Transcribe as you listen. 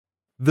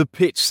The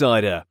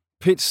Pitchsider.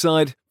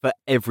 Pitchside for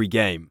every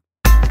game.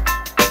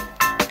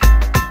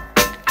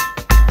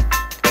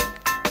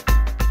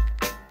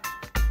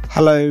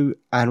 Hello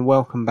and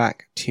welcome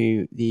back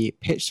to the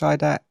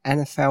Pitchsider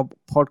NFL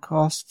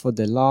podcast for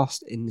the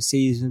last in the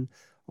season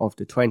of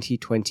the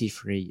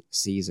 2023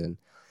 season.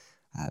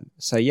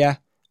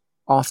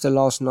 After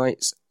last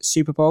night's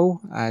Super Bowl,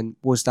 and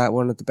was that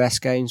one of the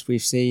best games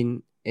we've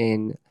seen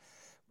in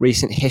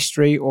recent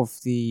history of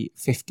the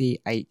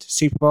 58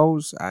 Super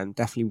Bowls, and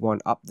definitely one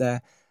up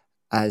there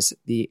as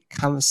the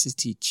Kansas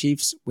City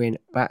Chiefs win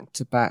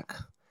back-to-back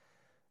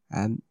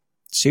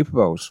Super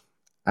Bowls.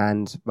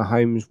 And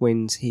Mahomes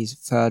wins his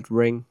third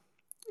ring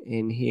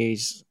in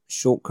his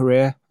short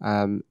career.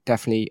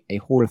 Definitely a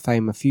Hall of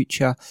Famer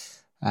future.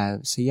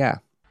 Let's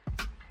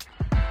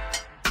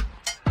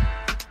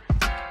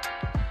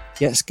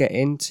get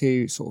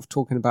into sort of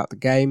talking about the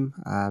game.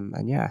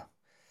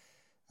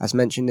 As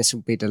mentioned, this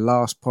will be the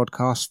last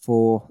podcast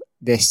for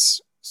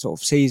this sort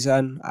of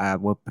season.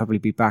 We'll probably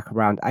be back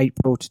around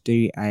April to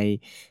do a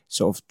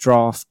sort of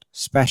draft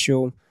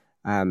special.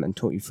 And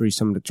talk you through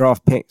some of the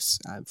draft picks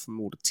from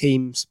all the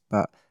teams.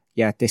 But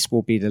yeah, this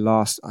will be the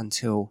last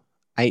until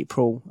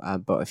April.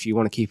 But if you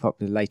want to keep up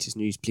with the latest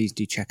news, please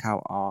do check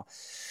out our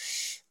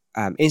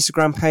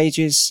Instagram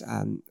pages.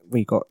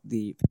 We got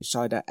the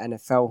Pitchsider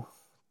NFL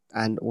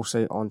and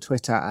also on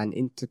Twitter and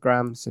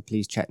Instagram. So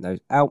please check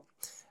those out.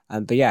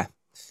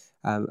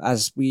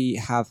 As we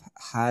have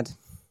had,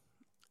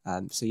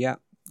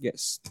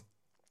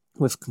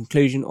 with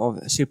conclusion of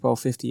Super Bowl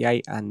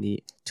 58 and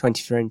the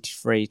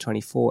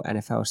 2023-24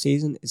 NFL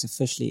season is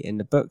officially in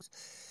the books.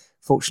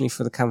 Fortunately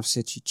for the Kansas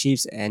City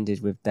Chiefs, it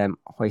ended with them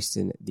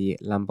hoisting the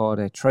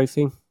Lombardi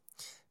Trophy.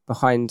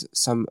 Behind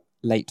some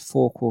late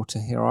fourth-quarter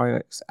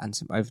heroics and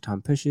some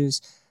overtime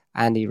pushes,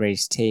 Andy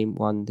Reid's team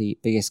won the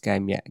biggest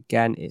game yet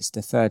again. It's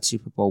the third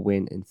Super Bowl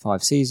win in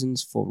 5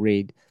 seasons for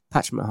Reid,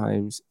 Patrick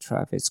Mahomes,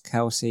 Travis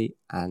Kelce,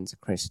 and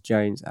Chris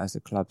Jones as the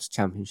club's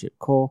championship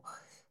core.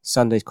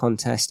 Sunday's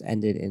contest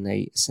ended in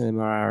a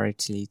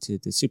similarity to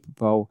the Super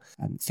Bowl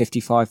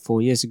 55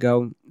 4 years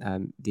ago.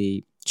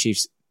 The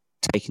Chiefs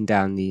taking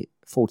down the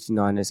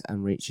 49ers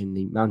and reaching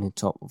the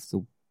mountaintop of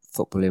the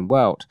footballing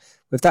world.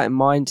 With that in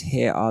mind,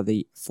 here are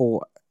the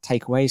 4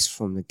 takeaways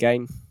from the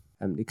game.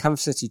 The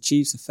Kansas City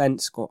Chiefs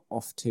offense got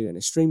off to an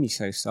extremely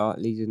slow start,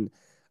 leading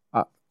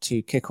up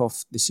to kick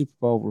off. The Super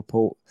Bowl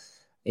report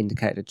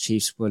indicated the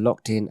Chiefs were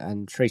locked in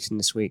and treating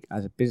this week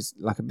as a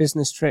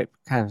business trip.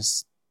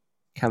 Kansas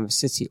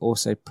City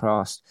also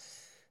passed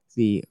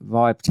the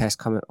vibe test,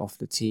 coming off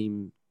the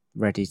team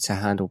ready to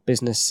handle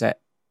business,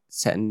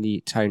 setting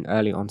the tone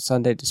early on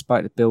Sunday.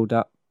 Despite the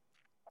build-up,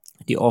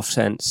 the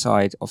offense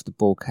side of the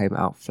ball came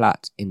out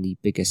flat in the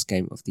biggest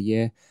game of the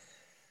year.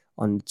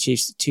 On the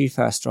Chiefs' 2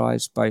 first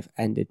drives, both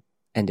ended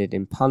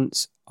in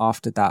punts.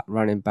 After that,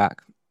 running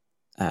back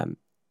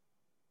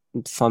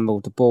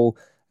fumbled the ball,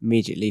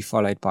 immediately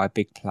followed by a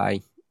big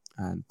play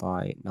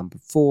by number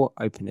 4,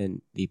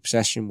 opening the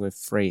possession with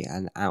 3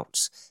 and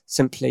outs.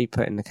 Simply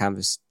putting, the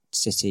Kansas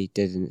City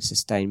didn't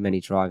sustain many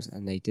drives,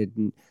 and they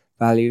didn't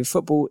value the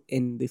football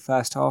in the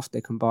first half.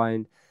 They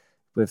combined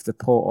with the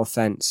poor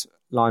offense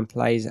line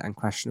plays and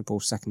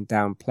questionable second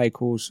down play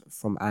calls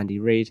from Andy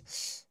Reid,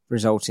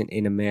 resulting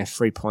in a mere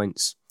 3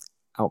 points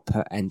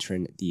output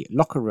entering the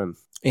locker room.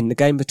 In the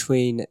game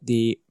between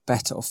the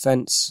better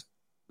offense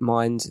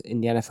minds in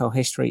the NFL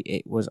history,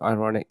 it was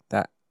ironic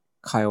that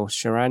Kyle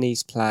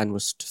Shanahan's plan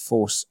was to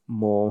force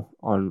more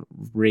on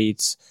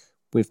Reid's.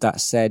 With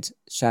that said,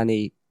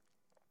 Shanahan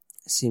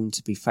seemed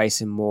to be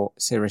facing more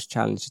serious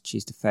challenge. The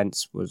Chiefs'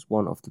 defense was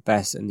one of the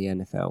best in the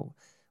NFL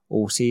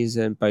all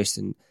season,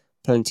 boasting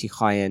plenty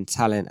high-end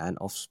talent and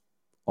off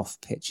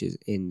pitches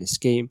in the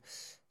scheme.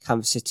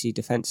 Kansas City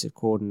defensive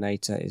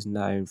coordinator is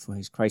known for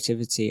his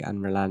creativity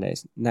and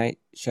relentless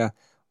nature,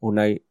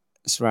 although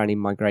Sirianni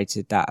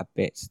migrated that a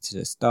bit to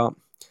the start.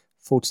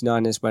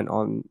 49ers went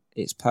on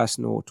its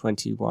personal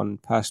 21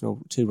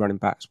 personal, 2 running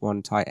backs,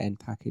 1 tight end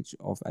package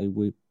of a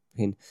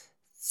whooping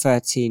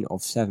 13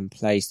 of 7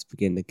 plays to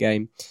begin the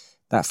game.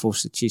 That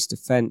forced the Chiefs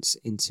defense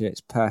into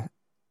its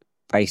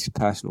base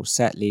personal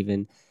set,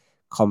 leaving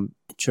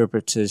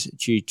contributors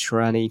Jude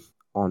Sirianni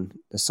on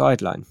the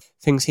sideline.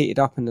 Things heated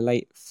up in the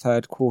late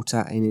third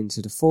quarter and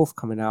into the fourth.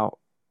 Coming out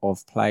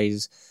of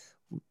plays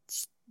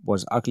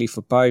was ugly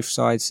for both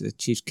sides. The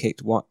Chiefs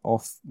kicked one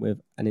off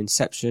with an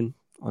interception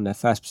on their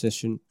first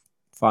possession.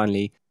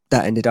 Finally,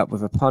 that ended up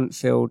with a punt,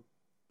 field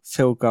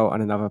goal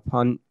and another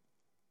punt.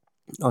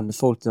 On the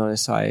 49ers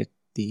side,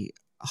 the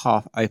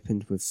half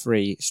opened with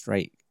 3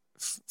 straight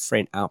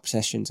 3-and-out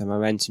possessions, and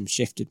momentum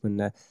shifted when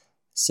the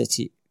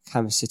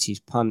Kansas City's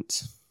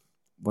punt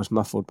was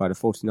muffled by the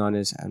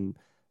 49ers and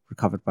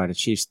recovered by the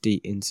Chiefs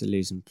deep into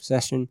losing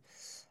possession.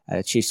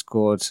 The Chiefs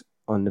scored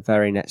on the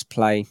very next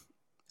play,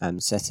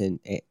 setting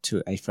it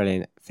to a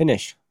thrilling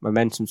finish.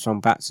 Momentum swung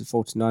back to the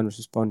 49ers,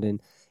 responding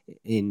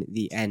in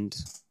the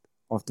end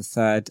of the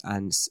third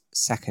and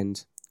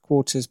second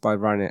quarters by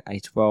running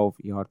a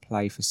 12-yard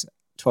play for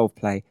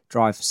 12-play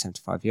drive for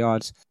 75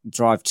 yards. The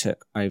drive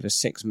took over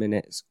 6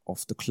 minutes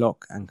off the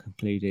clock and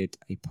concluded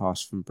a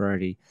pass from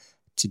Brody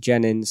to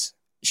Jennings.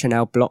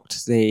 Chanel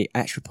blocked the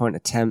extra point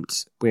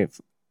attempt,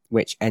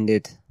 which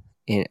ended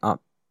in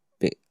up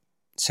bit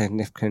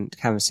significant.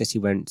 Kansas City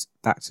went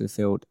back to the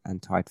field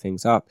and tied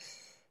things up.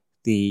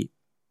 The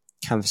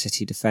Kansas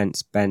City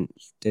defense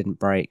bench didn't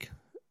break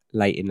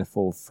late in the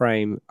fourth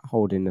frame,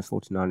 holding the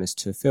 49ers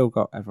to a field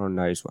goal. Everyone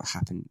knows what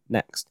happened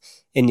next.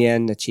 In the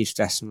end, the Chiefs'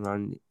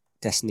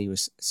 destiny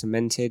was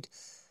cemented.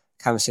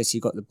 Kansas City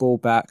got the ball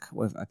back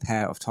with a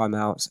pair of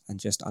timeouts and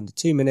just under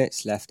 2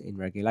 minutes left in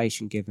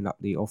regulation, giving up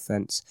the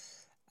offense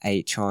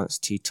a chance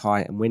to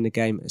tie and win the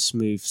game. A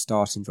smooth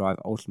starting drive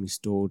ultimately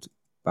stalled,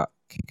 but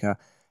kicker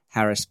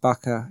Harris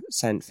Bucker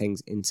sent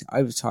things into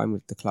overtime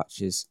with the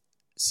clutches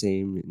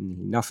seemingly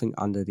nothing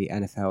under the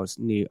NFL's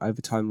new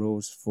overtime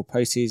rules for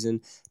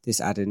postseason.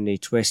 This added a new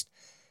twist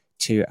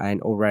to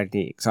an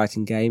already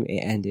exciting game. It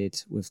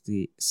ended with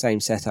the same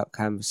setup,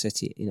 Kansas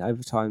City in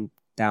overtime,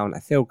 down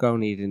a field goal,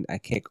 needing a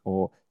kick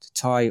or to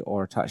tie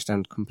or a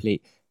touchdown to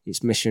complete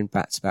its mission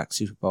back-to-back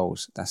Super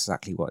Bowls. That's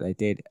exactly what they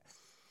did.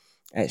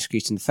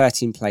 Executing the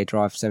 13-play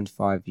drive,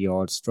 75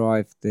 yards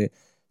drive, the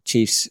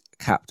Chiefs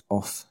capped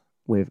off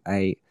with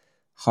a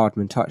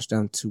Hardman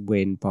touchdown to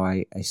win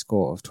by a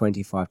score of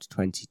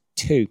 25-22.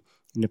 In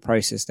the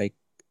process, they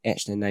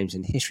etched their names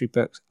in history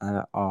books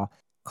and are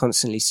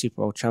constantly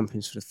Super Bowl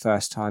champions for the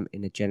first time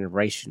in a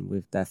generation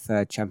with their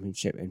third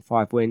championship in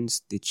 5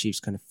 wins. The Chiefs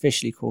can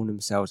officially call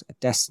themselves a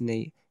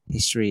destiny.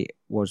 History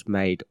was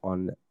made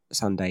on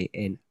Sunday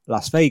in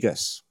Las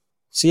Vegas.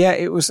 So yeah,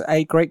 it was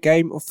a great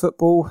game of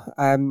football.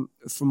 From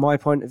my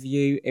point of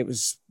view, it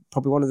was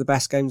probably one of the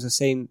best games I've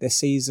seen this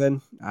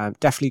season.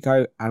 Definitely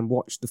go and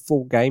watch the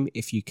full game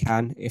if you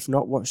can. If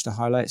not, watch the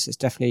highlights. It's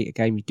definitely a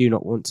game you do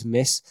not want to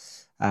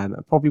miss.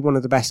 Probably one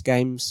of the best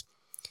games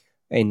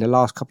in the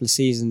last couple of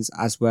seasons,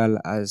 as well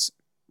as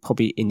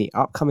probably in the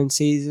upcoming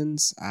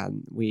seasons.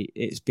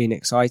 It's been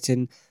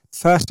exciting. The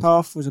first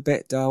half was a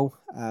bit dull,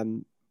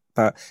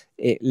 but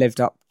it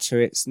lived up to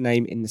its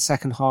name in the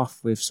second half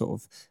with sort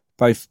of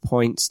both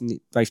points,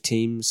 both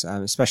teams,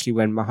 especially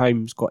when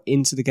Mahomes got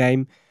into the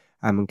game.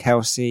 And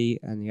Kelsey,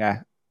 and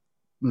yeah,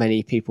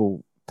 many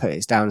people put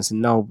it down as a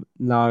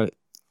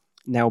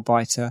nail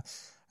biter.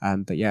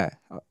 But yeah,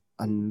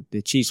 and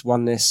the Chiefs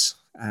won this,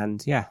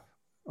 and yeah,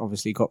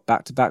 obviously got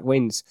back-to-back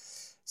wins.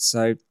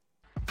 So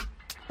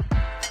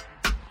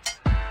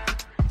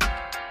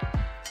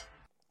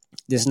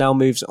this now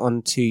moves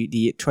on to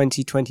the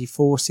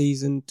 2024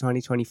 season,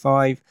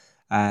 2025.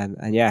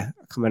 And yeah,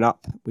 coming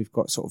up, we've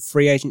got sort of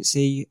free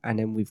agency, and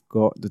then we've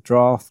got the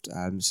draft.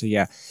 So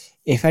yeah,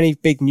 if any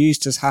big news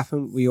does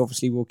happen, we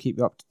obviously will keep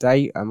you up to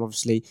date.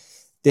 Obviously,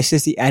 this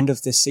is the end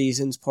of this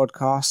season's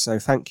podcast, so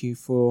thank you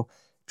for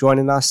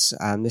joining us.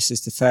 This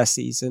is the first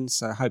season,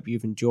 so I hope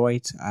you've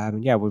enjoyed.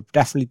 Yeah, we'll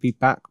definitely be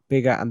back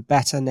bigger and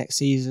better next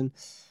season.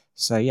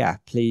 So yeah,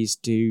 please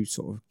do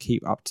sort of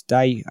keep up to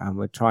date, and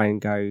we'll try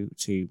and go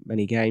to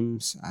many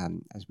games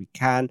as we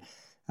can.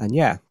 And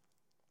yeah,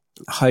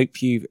 I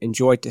hope you've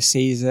enjoyed this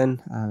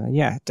season.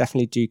 Yeah,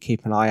 definitely do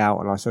keep an eye out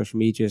on our social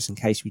medias in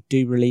case we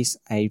do release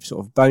a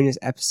sort of bonus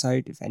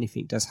episode if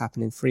anything does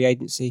happen in free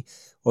agency,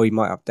 or we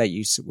might update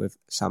you with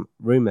some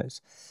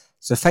rumours.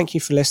 So thank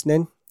you for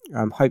listening.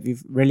 Hope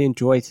you've really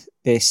enjoyed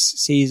this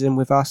season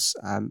with us.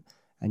 And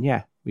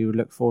yeah, we will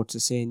look forward to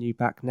seeing you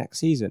back next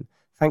season.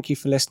 Thank you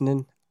for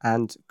listening,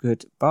 and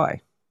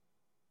goodbye.